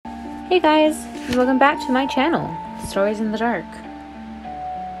Hey guys, welcome back to my channel, Stories in the Dark.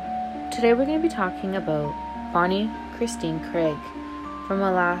 Today we're going to be talking about Bonnie Christine Craig from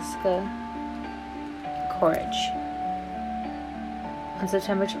Alaska Anchorage on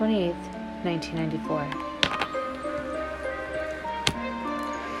September 28th, 1994.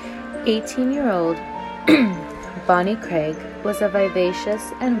 18-year-old Bonnie Craig was a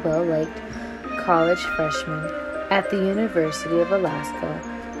vivacious and well-liked college freshman at the University of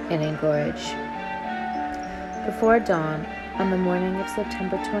Alaska in Anchorage. Before dawn on the morning of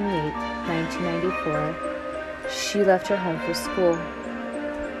September 28, 1994, she left her home for school.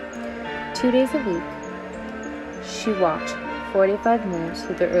 2 days a week, she walked 45 minutes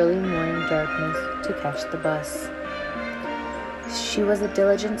through the early morning darkness to catch the bus. She was a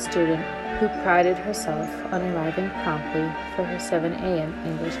diligent student who prided herself on arriving promptly for her 7 a.m.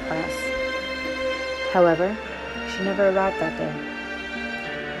 English class. However, she never arrived that day.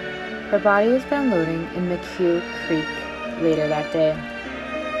 Her body was found floating in McHugh Creek later that day.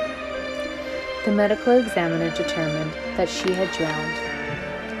 The medical examiner determined that she had drowned,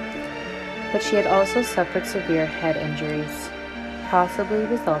 but she had also suffered severe head injuries, possibly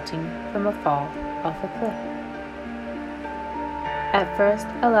resulting from a fall off a cliff. At first,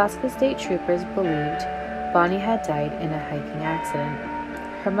 Alaska State Troopers believed Bonnie had died in a hiking accident.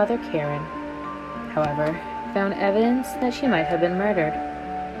 Her mother, Karen, however, found evidence that she might have been murdered.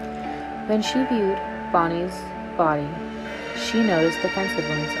 When she viewed Bonnie's body, she noticed defensive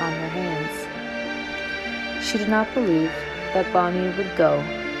wounds on her hands. She did not believe that Bonnie would go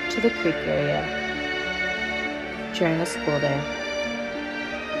to the creek area during a school day.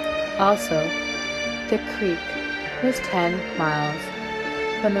 Also, the creek was 10 miles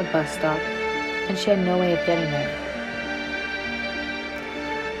from the bus stop, and she had no way of getting there.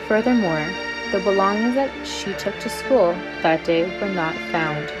 Furthermore, the belongings that she took to school that day were not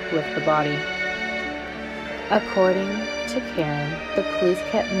found with the body. According to Karen, the police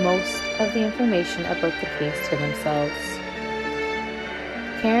kept most of the information about the case to themselves.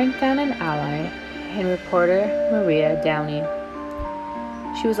 Karen found an ally in reporter Maria Downey.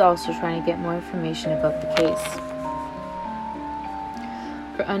 She was also trying to get more information about the case.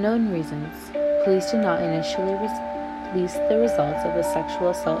 For unknown reasons, police did not initially release the results of the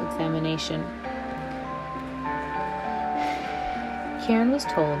sexual assault examination. Karen was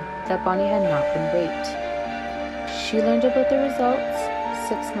told that Bonnie had not been raped. She learned about the results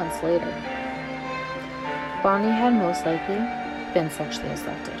 6 months later. Bonnie had most likely been sexually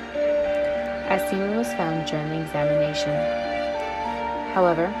assaulted, as semen was found during the examination.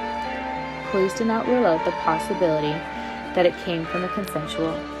 However, police did not rule out the possibility that it came from a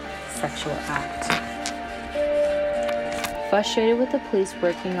consensual sexual act. Frustrated with the police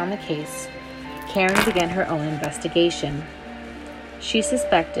working on the case, Karen began her own investigation. She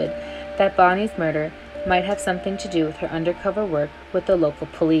suspected that Bonnie's murder might have something to do with her undercover work with the local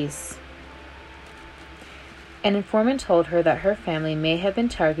police. An informant told her that her family may have been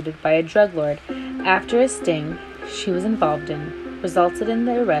targeted by a drug lord after a sting she was involved in resulted in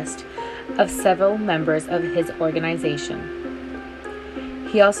the arrest of several members of his organization.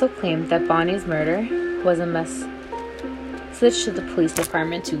 He also claimed that Bonnie's murder was a message to the police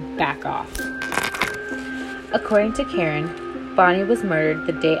department to back off. According to Karen, Bonnie was murdered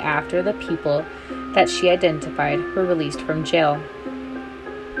the day after the people that she identified were released from jail.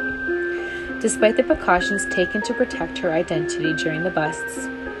 Despite the precautions taken to protect her identity during the busts,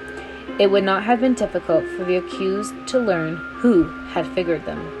 it would not have been difficult for the accused to learn who had figured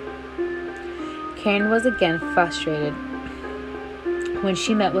them. Karen was again frustrated when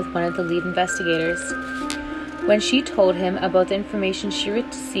she met with one of the lead investigators. When she told him about the information she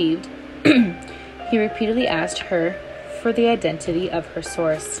received, he repeatedly asked her for the identity of her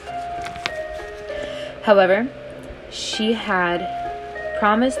source. However, she had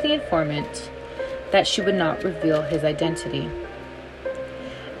promised the informant that she would not reveal his identity.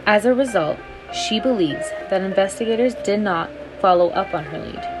 As a result, she believes that investigators did not follow up on her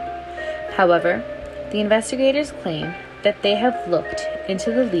lead. However, the investigators claim that they have looked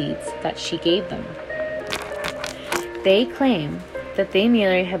into the leads that she gave them. They claim that they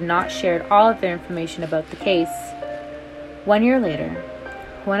merely have not shared all of their information about the case. 1 year later,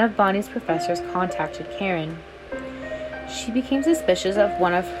 one of Bonnie's professors contacted Karen. She became suspicious of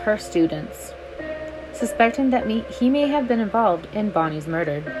one of her students, suspecting that he may have been involved in Bonnie's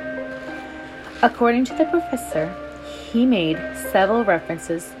murder. According to the professor, he made several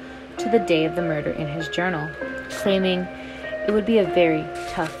references to the day of the murder in his journal, claiming it would be a very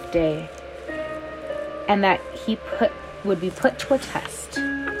tough day and that he would be put to a test.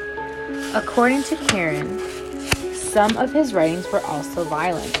 According to Karen, some of his writings were also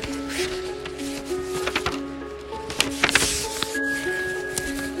violent.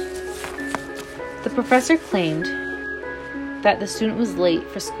 The professor claimed that the student was late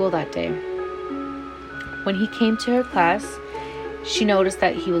for school that day. When he came to her class, she noticed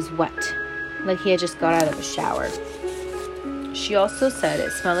that he was wet, like he had just got out of a shower. She also said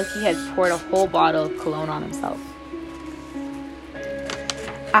it smelled like he had poured a whole bottle of cologne on himself.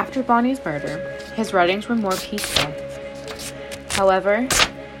 After Bonnie's murder, his writings were more peaceful. However,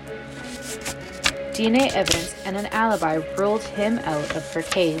 DNA evidence and an alibi ruled him out of her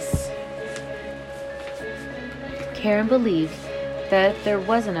case. Karen believed that if there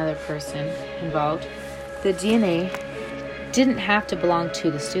was another person involved, the DNA didn't have to belong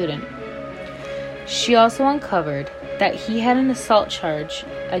to the student. She also uncovered that he had an assault charge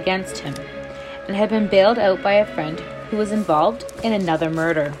against him and had been bailed out by a friend who was involved in another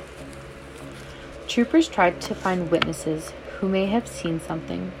murder. Troopers tried to find witnesses who may have seen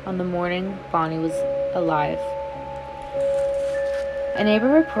something on the morning Bonnie was alive. A neighbor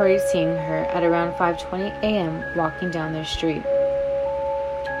reported seeing her at around 5:20 a.m. walking down their street.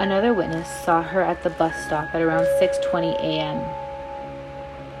 Another witness saw her at the bus stop at around 6:20 a.m.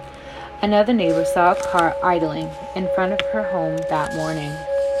 Another neighbor saw a car idling in front of her home that morning.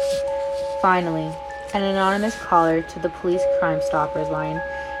 Finally, an anonymous caller to the police Crime Stoppers line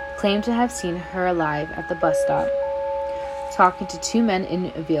claimed to have seen her alive at the bus stop, talking to two men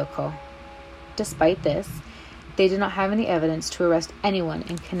in a vehicle. Despite this, they did not have any evidence to arrest anyone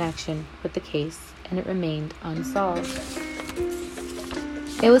in connection with the case, and it remained unsolved.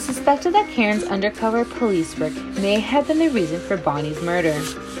 It was suspected that Karen's undercover police work may have been the reason for Bonnie's murder.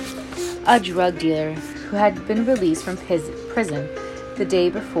 A drug dealer who had been released from prison the day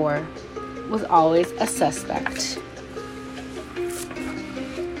before was always a suspect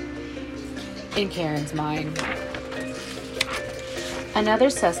in Karen's mind. Another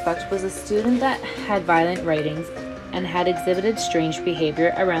suspect was a student that had violent writings and had exhibited strange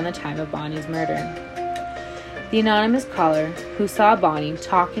behavior around the time of Bonnie's murder. The anonymous caller who saw Bonnie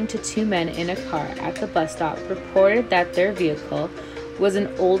talking to two men in a car at the bus stop reported that their vehicle was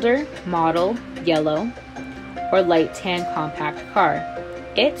an older model yellow or light tan compact car.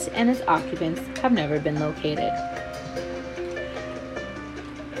 It and its occupants have never been located.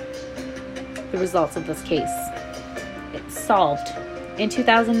 The results of this case. It's solved. In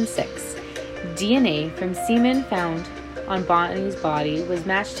 2006, DNA from semen found on Bonnie's body was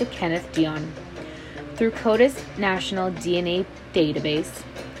matched to Kenneth Dion. Through CODIS National DNA Database,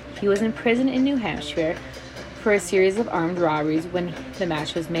 he was in prison in New Hampshire for a series of armed robberies when the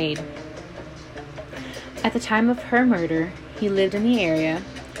match was made. At the time of her murder, he lived in the area,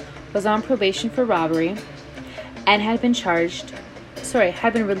 was on probation for robbery, and had been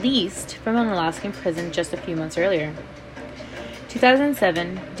released from an Alaskan prison just a few months earlier.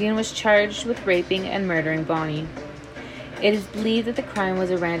 2007, Dion was charged with raping and murdering Bonnie. It is believed that the crime was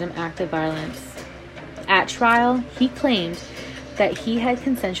a random act of violence. At trial, he claimed that he had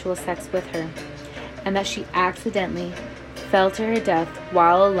consensual sex with her and that she accidentally fell to her death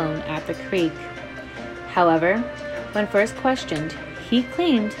while alone at the creek. However, when first questioned, he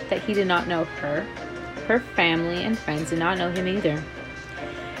claimed that he did not know her. Her family and friends did not know him either.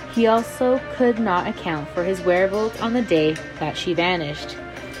 He also could not account for his whereabouts on the day that she vanished.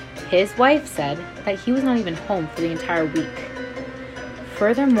 His wife said that he was not even home for the entire week.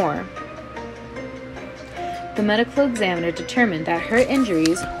 Furthermore, the medical examiner determined that her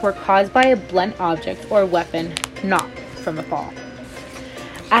injuries were caused by a blunt object or weapon, not from a fall.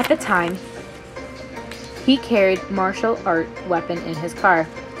 At the time, he carried a martial art weapon in his car,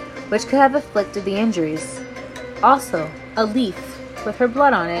 which could have inflicted the injuries. Also, a leaf with her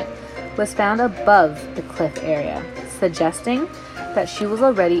blood on it was found above the cliff area, suggesting that she was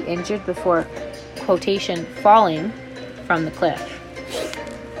already injured before, quotation, falling from the cliff,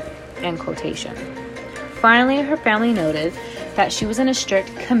 end quotation. Finally, her family noted that she was in a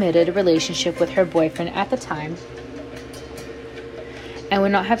strict, committed relationship with her boyfriend at the time and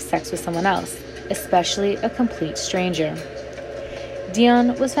would not have sex with someone else, especially a complete stranger.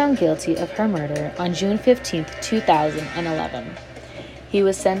 Dion was found guilty of her murder on June 15, 2011. He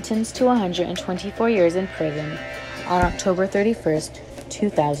was sentenced to 124 years in prison on October 31st,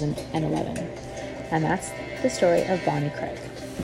 2011. And that's the story of Bonnie Craig.